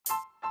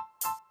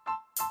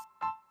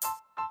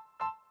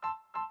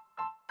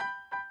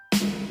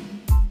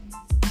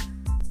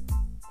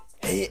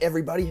Hey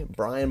everybody,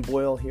 Brian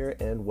Boyle here,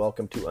 and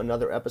welcome to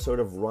another episode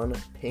of Run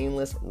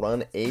Painless,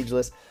 Run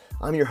Ageless.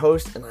 I'm your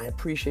host, and I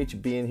appreciate you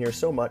being here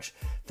so much.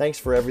 Thanks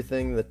for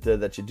everything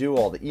that you do,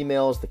 all the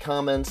emails, the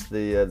comments,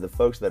 the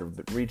folks that have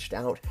reached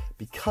out.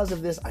 Because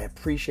of this, I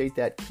appreciate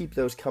that. Keep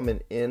those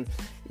coming in.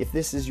 If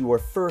this is your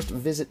first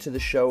visit to the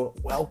show,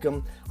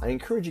 welcome. I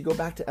encourage you to go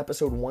back to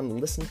episode 1,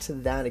 listen to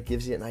that. It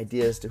gives you an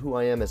idea as to who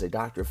I am as a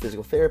doctor of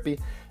physical therapy,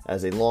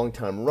 as a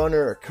longtime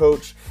runner, a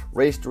coach,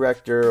 race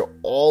director,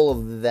 all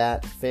of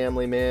that,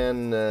 family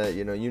man,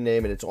 you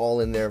name it, it's all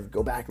in there.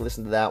 Go back and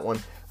listen to that one.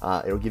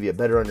 It'll give you a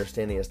better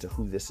understanding as to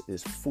who this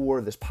is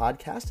for, this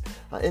podcast.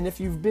 And if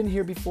you've been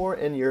here before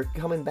and you're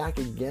coming back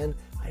again,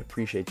 I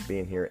appreciate you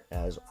being here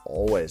as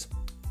always.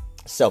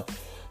 So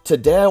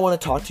today I want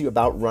to talk to you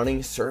about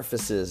running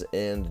surfaces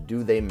and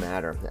do they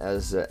matter?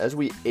 As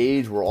we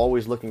age, we're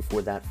always looking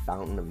for that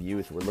fountain of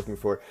youth. We're looking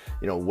for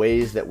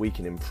ways that we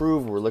can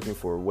improve. We're looking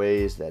for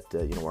ways that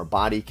our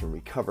body can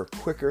recover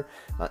quicker.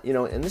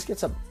 And this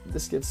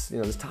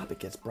topic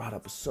gets brought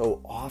up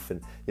so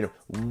often.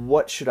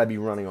 What should I be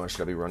running on?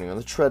 Should I be running on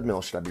the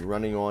treadmill? Should I be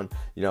running on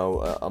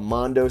a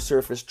Mondo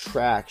surface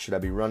track? Should I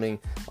be running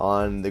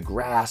on the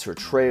grass or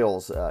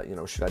trails?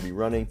 Should I be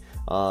running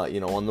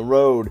on the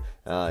road?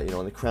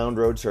 On the crowned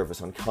road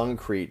surface, on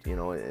concrete,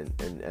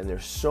 and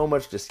there's so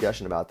much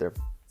discussion about there.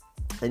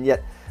 And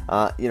yet,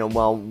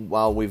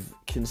 while we've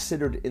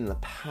considered in the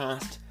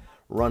past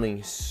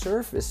running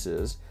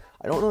surfaces,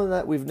 I don't know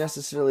that we've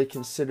necessarily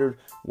considered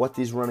what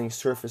these running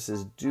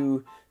surfaces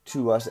do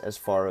to us as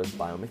far as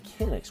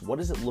biomechanics. What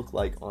does it look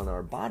like on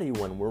our body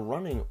when we're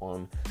running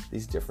on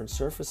these different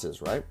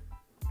surfaces, right?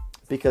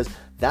 Because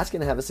that's going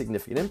to have a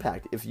significant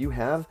impact. If you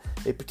have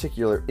a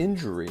particular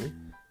injury,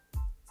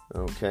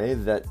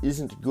 that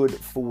isn't good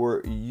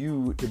for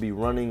you to be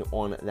running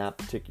on that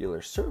particular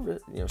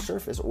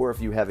surface, or if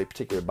you have a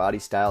particular body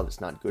style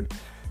that's not good,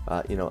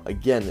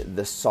 again,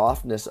 the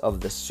softness of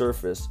the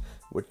surface,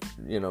 which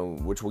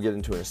we'll get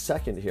into in a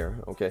second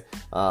here,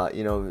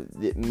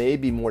 it may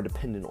be more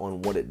dependent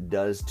on what it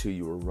does to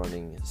your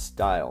running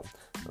style,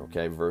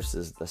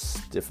 versus the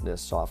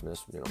stiffness,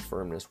 softness,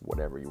 firmness,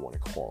 whatever you want to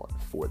call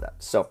it for that.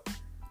 So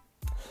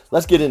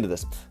let's get into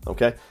this,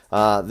 okay?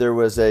 There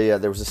was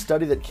a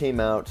study that came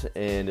out,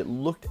 and it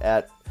looked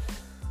at,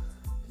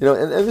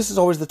 and this is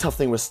always the tough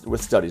thing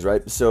with studies,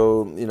 right?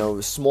 So,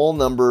 small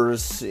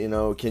numbers,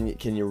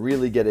 can you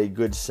really get a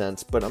good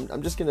sense? But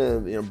I'm just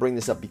gonna, bring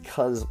this up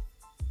because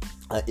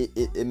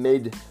it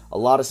made a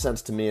lot of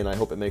sense to me, and I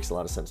hope it makes a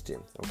lot of sense to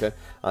you, okay?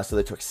 So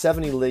they took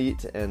 7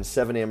 elite and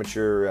 7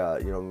 amateur,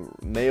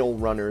 male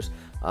runners,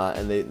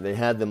 and they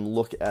had them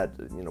look at,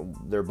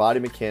 their body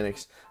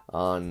mechanics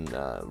on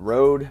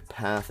road,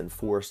 path, and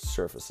forest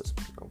surfaces,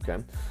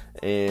 okay?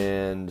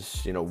 And,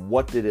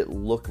 what did it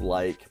look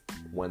like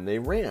when they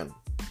ran?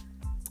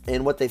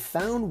 And what they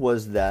found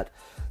was that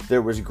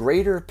there was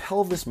greater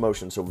pelvis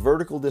motion, so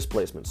vertical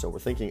displacement. So we're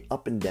thinking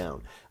up and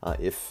down.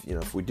 If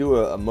we do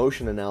a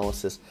motion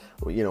analysis,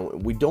 we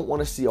don't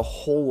want to see a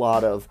whole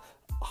lot of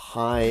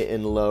high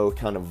and low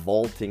kind of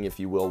vaulting, if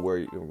you will,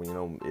 where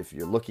if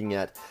you're looking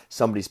at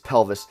somebody's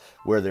pelvis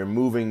where they're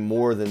moving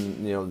more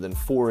than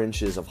 4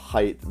 inches of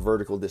height,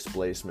 vertical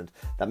displacement,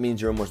 that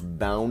means you're almost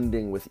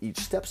bounding with each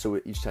step.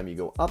 So each time you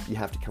go up, you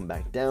have to come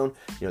back down.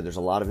 There's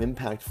a lot of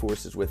impact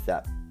forces with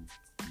that.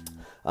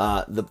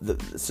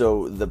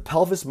 So the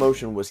pelvis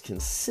motion was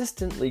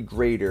consistently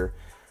greater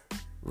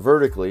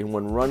vertically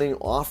when running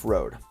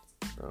off-road.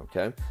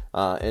 Okay,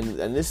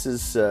 and this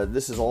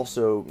is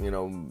also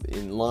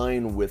in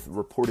line with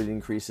reported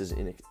increases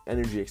in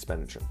energy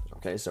expenditure.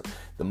 Okay, so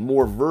the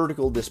more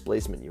vertical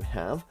displacement you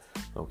have,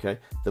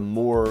 the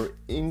more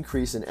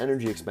increase in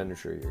energy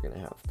expenditure you're going to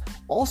have.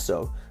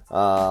 Also,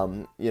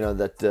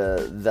 that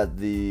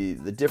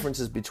the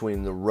differences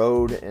between the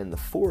road and the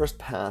forest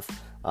path,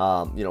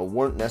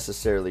 weren't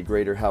necessarily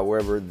greater.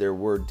 However, there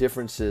were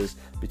differences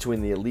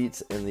between the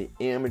elites and the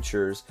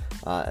amateurs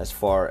as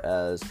far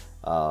as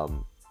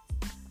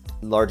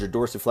larger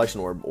dorsiflexion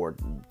or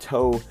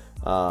toe,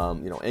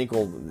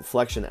 ankle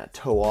flexion at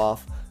toe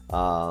off,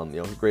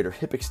 greater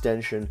hip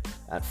extension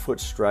at foot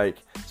strike.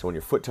 So when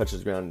your foot touches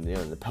the ground,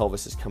 and the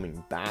pelvis is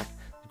coming back,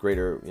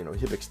 greater,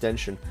 hip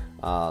extension,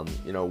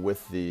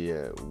 with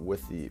the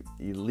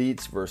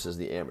elites versus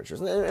the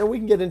amateurs. And we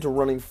can get into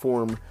running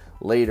form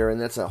later,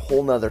 and that's a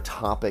whole nother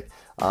topic.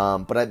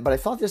 But I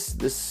thought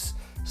this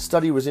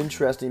study was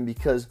interesting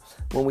because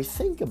when we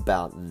think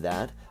about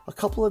that, a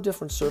couple of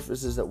different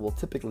surfaces that we'll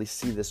typically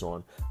see this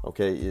on,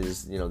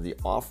 is, the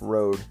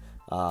off-road,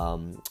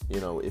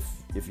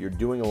 if you're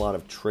doing a lot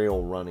of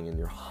trail running and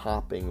you're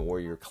hopping or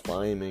you're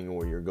climbing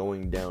or you're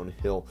going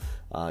downhill,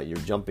 you're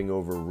jumping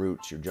over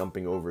roots, you're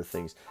jumping over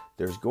things,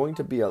 there's going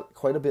to be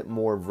quite a bit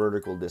more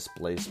vertical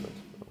displacement,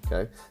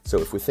 okay? So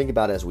if we think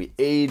about as we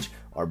age,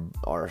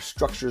 our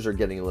structures are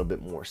getting a little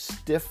bit more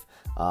stiff.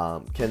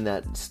 Can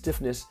that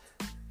stiffness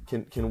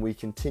Can we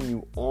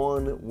continue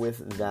on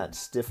with that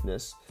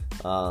stiffness,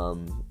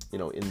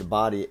 in the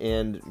body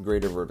and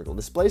greater vertical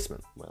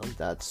displacement? Well,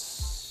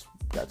 that's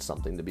that's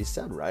something to be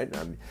said, right?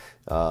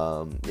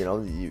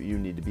 You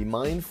need to be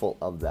mindful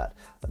of that.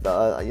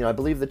 I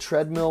believe the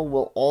treadmill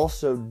will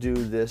also do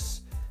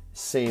this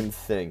same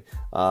thing.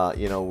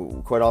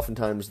 Quite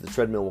oftentimes the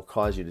treadmill will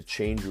cause you to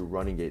change your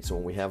running gait. So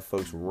when we have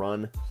folks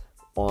run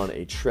on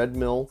a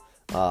treadmill,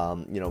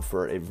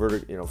 for a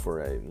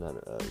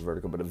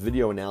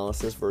video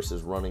analysis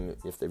versus running,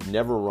 if they've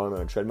never run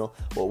on a treadmill,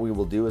 what we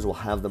will do is we'll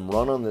have them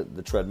run on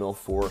the treadmill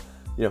for,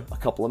 a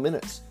couple of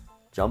minutes.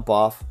 Jump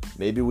off.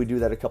 Maybe we do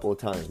that a couple of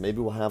times.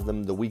 Maybe we'll have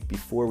them the week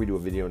before we do a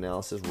video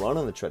analysis run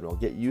on the treadmill.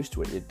 Get used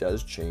to it. It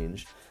does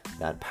change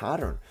that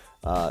pattern,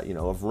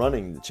 of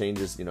running. It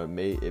changes.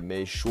 It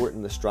may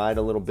shorten the stride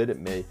a little bit. It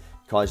may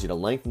cause you to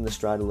lengthen the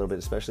stride a little bit,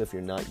 especially if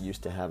you're not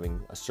used to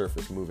having a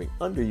surface moving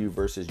under you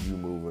versus you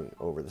moving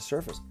over the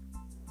surface.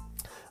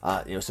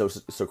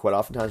 So quite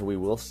oftentimes we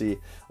will see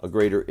a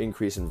greater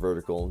increase in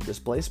vertical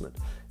displacement,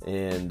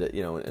 and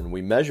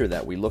we measure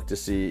that. We look to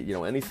see,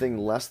 anything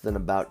less than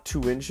about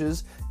 2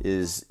 inches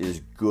is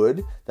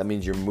good. That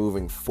means you're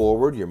moving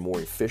forward, you're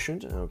more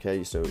efficient.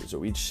 Okay,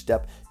 so each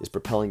step is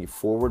propelling you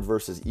forward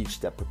versus each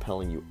step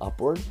propelling you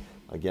upward.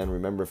 Again,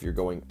 remember, if you're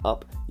going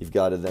up, you've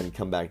got to then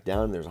come back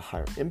down. There's a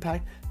higher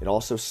impact. It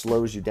also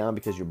slows you down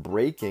because you're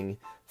braking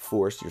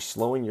force. You're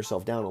slowing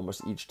yourself down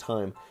almost each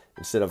time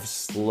instead of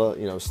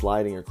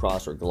sliding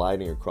across or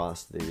gliding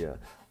across the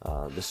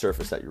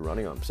surface that you're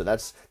running on. So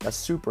that's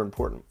super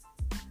important.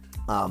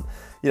 Now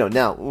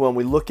when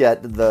we look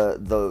at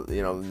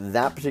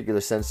that particular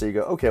sense, so you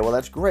go, okay, well,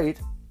 that's great.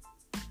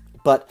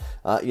 But,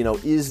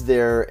 is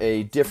there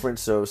a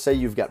difference? So say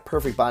you've got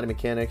perfect body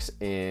mechanics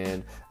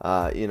and,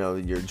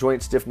 your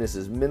joint stiffness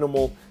is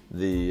minimal,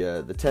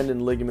 the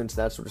tendon, ligaments,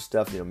 that sort of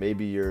stuff,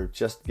 maybe you're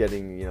just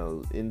getting,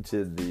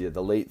 into the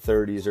late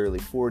 30s, early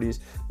 40s,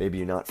 maybe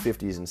you're not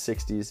 50s and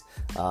 60s,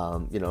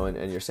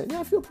 and you're saying, yeah,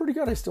 I feel pretty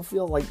good. I still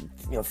feel like,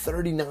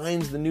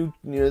 39's the new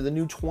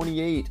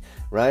 28,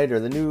 right? Or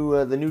the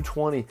new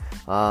 20,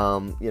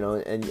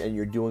 and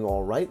you're doing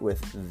all right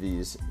with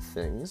these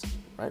things,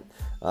 right?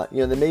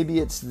 Then maybe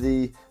it's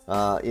the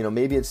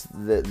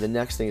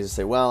next thing is to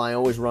say, well, I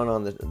always run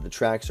on the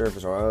track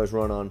surface, or I always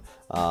run on,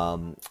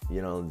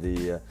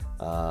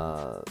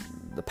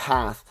 the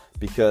path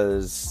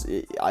because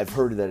I've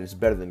heard that it's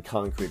better than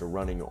concrete or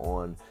running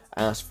on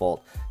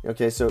asphalt.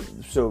 Okay, so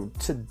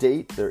to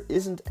date, there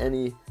isn't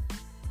any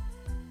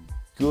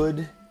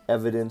good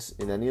evidence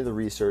in any of the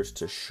research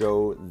to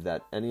show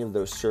that any of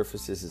those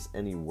surfaces is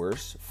any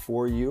worse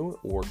for you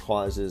or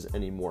causes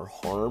any more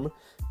harm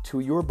to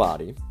your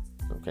body.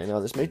 Okay, now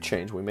this may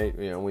change. We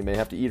may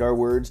have to eat our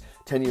words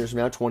 10 years from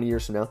now, 20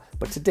 years from now.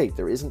 But to date,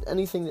 there isn't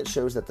anything that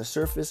shows that the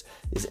surface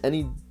is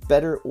any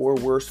better or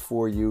worse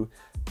for you,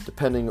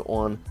 depending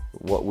on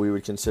what we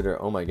would consider.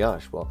 Oh my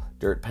gosh! Well,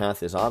 dirt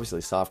path is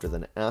obviously softer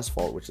than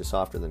asphalt, which is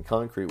softer than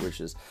concrete,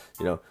 which is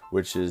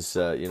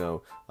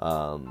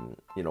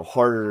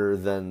harder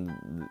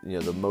than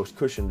the most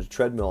cushioned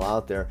treadmill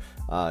out there.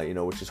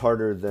 Which is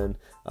harder than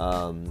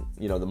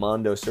the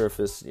Mondo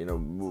surface.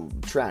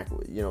 Track.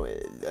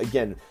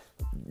 Again.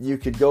 You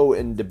could go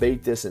and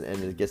debate this, and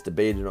it gets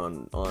debated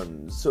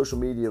on social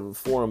media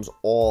forums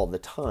all the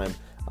time.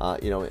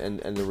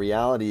 And the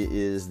reality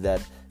is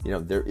that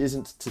there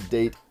isn't to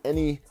date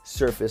any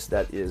surface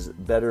that is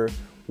better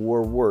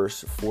or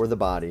worse for the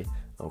body,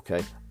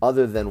 okay,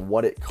 other than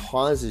what it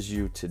causes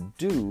you to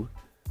do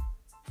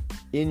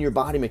in your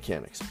body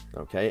mechanics,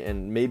 okay,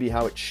 and maybe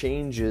how it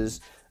changes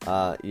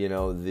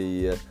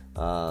the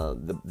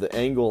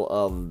angle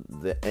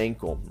of the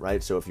ankle,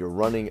 right? So if you're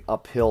running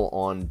uphill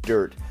on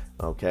dirt,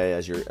 okay,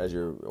 as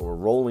you're or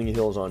rolling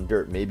hills on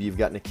dirt, maybe you've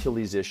got an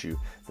Achilles issue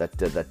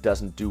that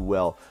doesn't do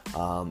well,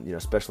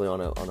 especially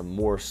on a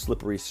more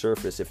slippery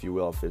surface, if you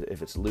will,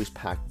 if it's loose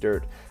packed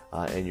dirt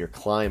and you're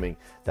climbing,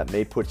 that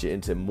may put you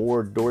into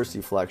more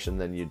dorsiflexion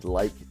than you'd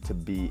like to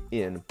be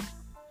in,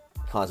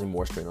 causing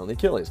more strain on the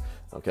Achilles,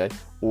 okay?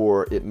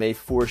 Or it may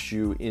force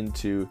you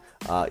into,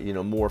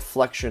 more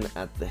flexion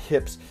at the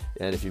hips,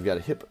 and if you've got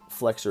a hip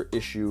flexor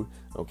issue,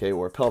 okay,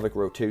 or pelvic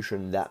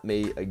rotation, that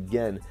may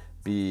again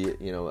be,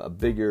 a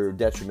bigger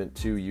detriment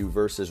to you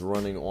versus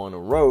running on a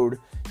road,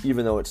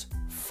 even though it's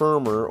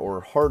firmer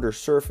or harder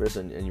surface,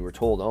 and you were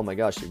told, oh my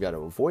gosh, you've got to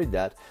avoid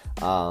that.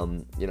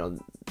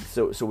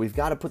 So we've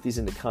got to put these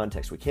into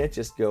context. We can't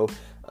just go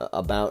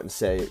about and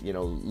say,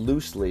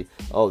 loosely,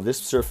 oh, this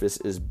surface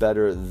is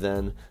better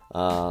than,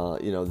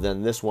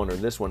 than this one or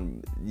this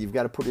one. You've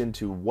got to put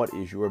into what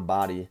is your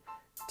body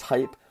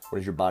type, what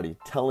is your body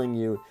telling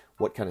you,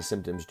 what kind of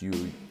symptoms do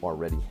you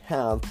already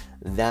have.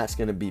 That's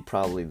going to be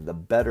probably the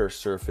better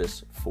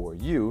surface for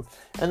you.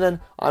 And then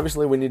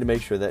obviously we need to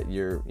make sure that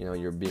you're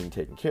being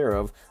taken care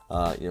of,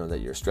 that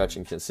you're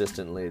stretching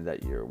consistently,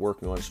 that you're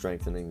working on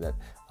strengthening, that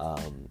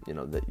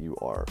that you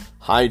are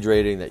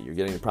hydrating, that you're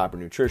getting the proper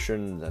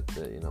nutrition, that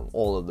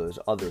all of those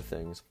other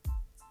things,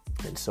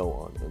 and so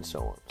on and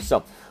so on.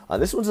 So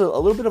this one's a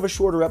little bit of a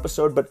shorter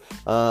episode, but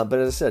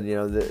as I said,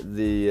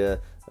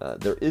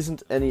 there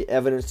isn't any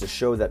evidence to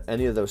show that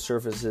any of those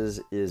surfaces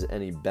is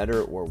any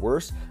better or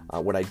worse.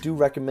 What I do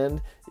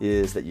recommend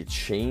is that you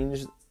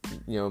change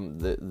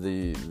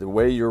the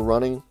way you're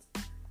running.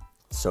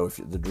 So if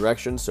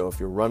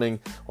you're running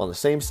on the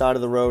same side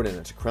of the road and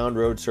it's a crowned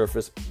road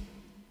surface,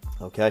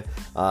 okay,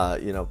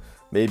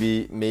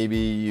 maybe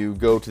you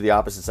go to the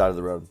opposite side of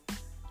the road.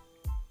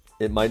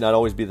 It might not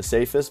always be the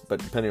safest, but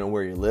depending on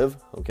where you live,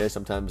 okay,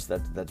 sometimes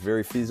that's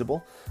very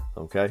feasible,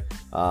 okay.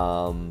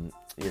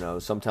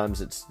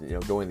 Sometimes it's,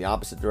 going the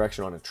opposite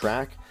direction on a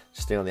track.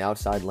 Just stay on the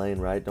outside lane,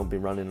 right? Don't be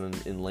running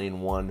in lane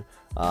 1.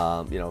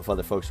 If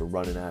other folks are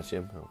running at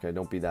you, okay,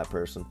 don't be that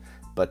person.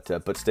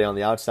 But stay on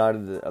the outside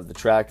of the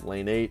track,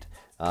 lane 8.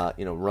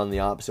 Run the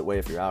opposite way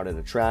if you're out at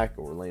a track,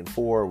 or lane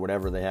 4, or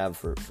whatever they have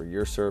for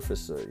your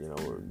surface, or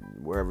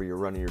wherever you're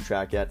running your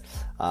track at.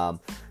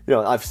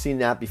 I've seen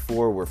that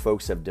before where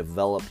folks have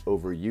developed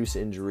overuse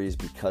injuries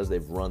because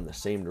they've run the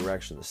same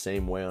direction, the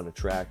same way on a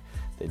track.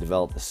 They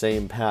develop the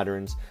same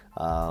patterns,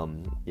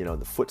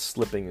 the foot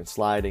slipping and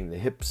sliding, the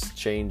hips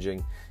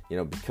changing,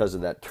 because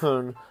of that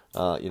turn,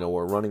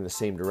 or running the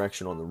same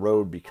direction on the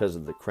road because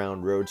of the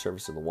crowned road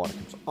surface, so the water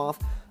comes off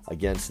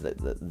against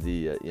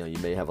you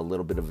may have a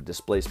little bit of a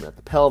displacement at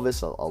the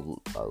pelvis,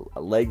 a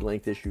leg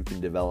length issue can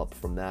develop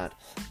from that,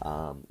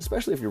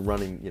 especially if you're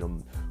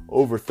running,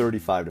 over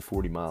 35 to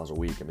 40 miles a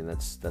week. I mean,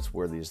 that's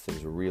where these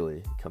things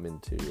really come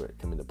into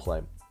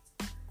play.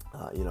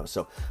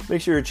 So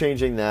make sure you're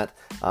changing that,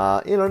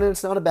 and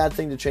it's not a bad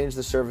thing to change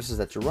the surfaces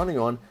that you're running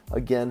on,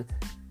 again,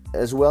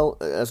 as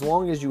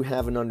long as you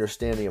have an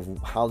understanding of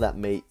how that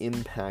may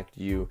impact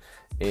you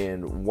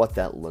and what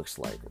that looks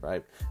like,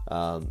 right?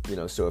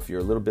 So if you're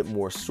a little bit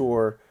more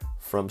sore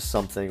from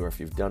something, or if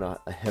you've done a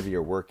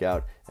heavier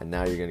workout and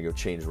now you're going to go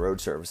change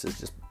road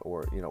surfaces,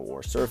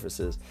 or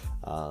surfaces,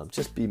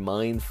 just be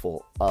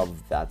mindful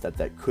of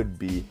that could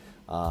be,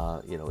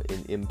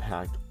 an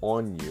impact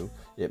on you.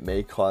 It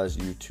may cause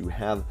you to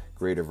have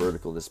greater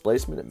vertical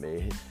displacement. It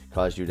may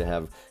cause you to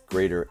have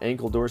greater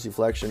ankle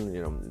dorsiflexion.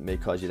 It may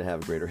cause you to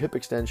have greater hip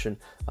extension.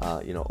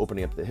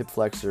 Opening up the hip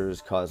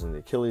flexors, causing the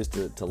Achilles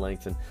to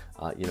lengthen.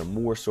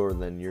 More so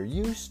than you're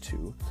used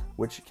to,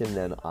 which can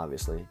then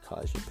obviously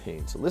cause you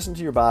pain. So listen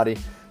to your body.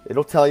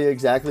 It'll tell you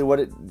exactly what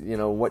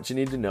you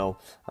need to know.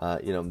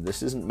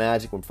 This isn't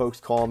magic. When folks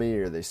call me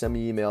or they send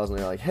me emails and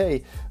they're like,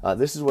 "Hey,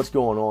 this is what's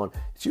going on,"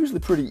 it's usually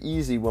pretty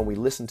easy when we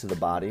listen to the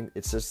body.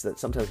 It's just that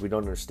sometimes we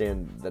don't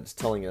understand that it's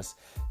telling us,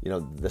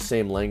 the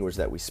same language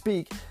that we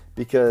speak,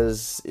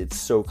 because it's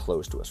so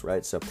close to us,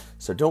 right? So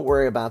don't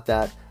worry about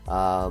that.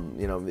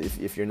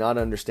 If you're not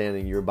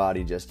understanding your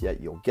body just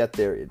yet, you'll get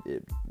there.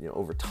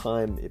 Over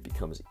time, it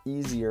becomes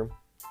easier.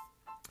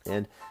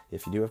 And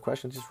if you do have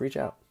questions, just reach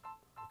out.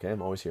 Okay,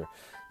 I'm always here.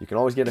 You can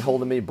always get a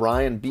hold of me,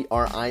 Brian,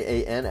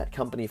 Brian, at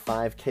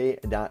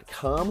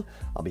company5k.com.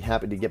 I'll be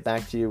happy to get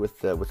back to you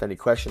with any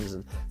questions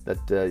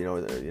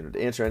to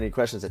answer any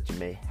questions that you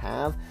may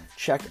have.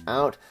 Check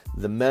out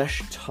The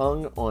Mesh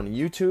Tongue on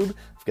YouTube.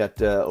 I've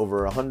got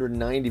over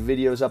 190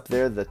 videos up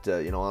there that,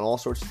 on all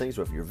sorts of things.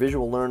 So if you're a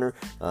visual learner,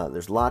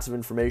 there's lots of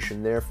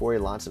information there for you,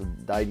 lots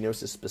of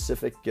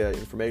diagnosis-specific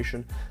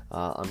information.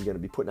 I'm going to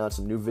be putting out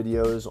some new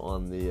videos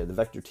on the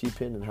Vector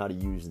T-Pin and how to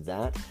use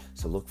that.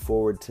 So look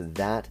forward to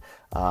that.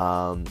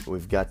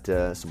 We've got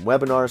some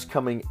webinars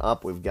coming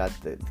up. We've got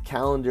the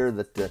calendar,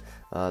 the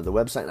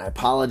website. And I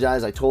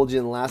apologize. I told you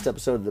in the last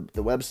episode,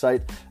 the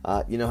website,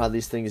 you know how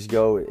these things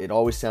go. It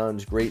always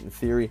sounds great in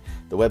theory.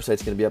 The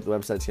website's going to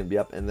be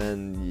up, and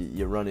then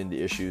you run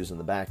into issues in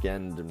the back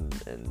end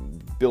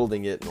and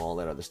building it and all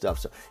that other stuff.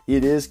 So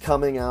it is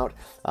coming out.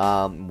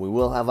 We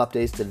will have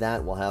updates to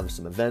that. We'll have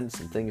some events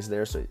and things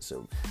there.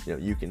 So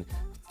you can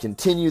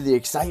continue the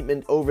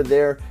excitement over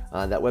there.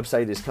 That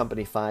website is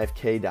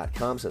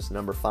company5k.com. So it's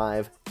number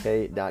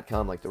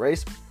 5k.com, like the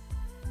race.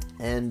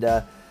 And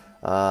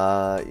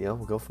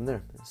we'll go from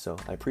there. So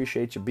I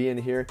appreciate you being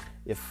here.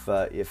 If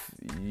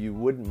you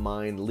wouldn't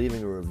mind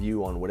leaving a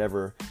review on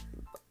whatever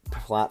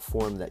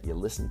platform that you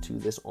listen to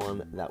this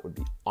on, that would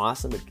be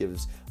awesome. It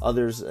gives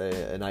others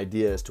an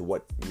idea as to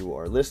what you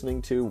are listening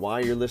to,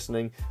 why you're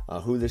listening,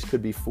 who this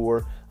could be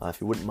for.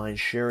 If you wouldn't mind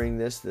sharing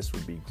this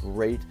would be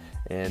great.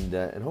 And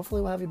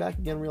hopefully we'll have you back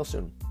again real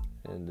soon.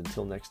 And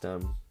until next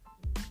time,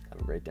 have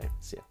a great day.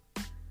 See ya.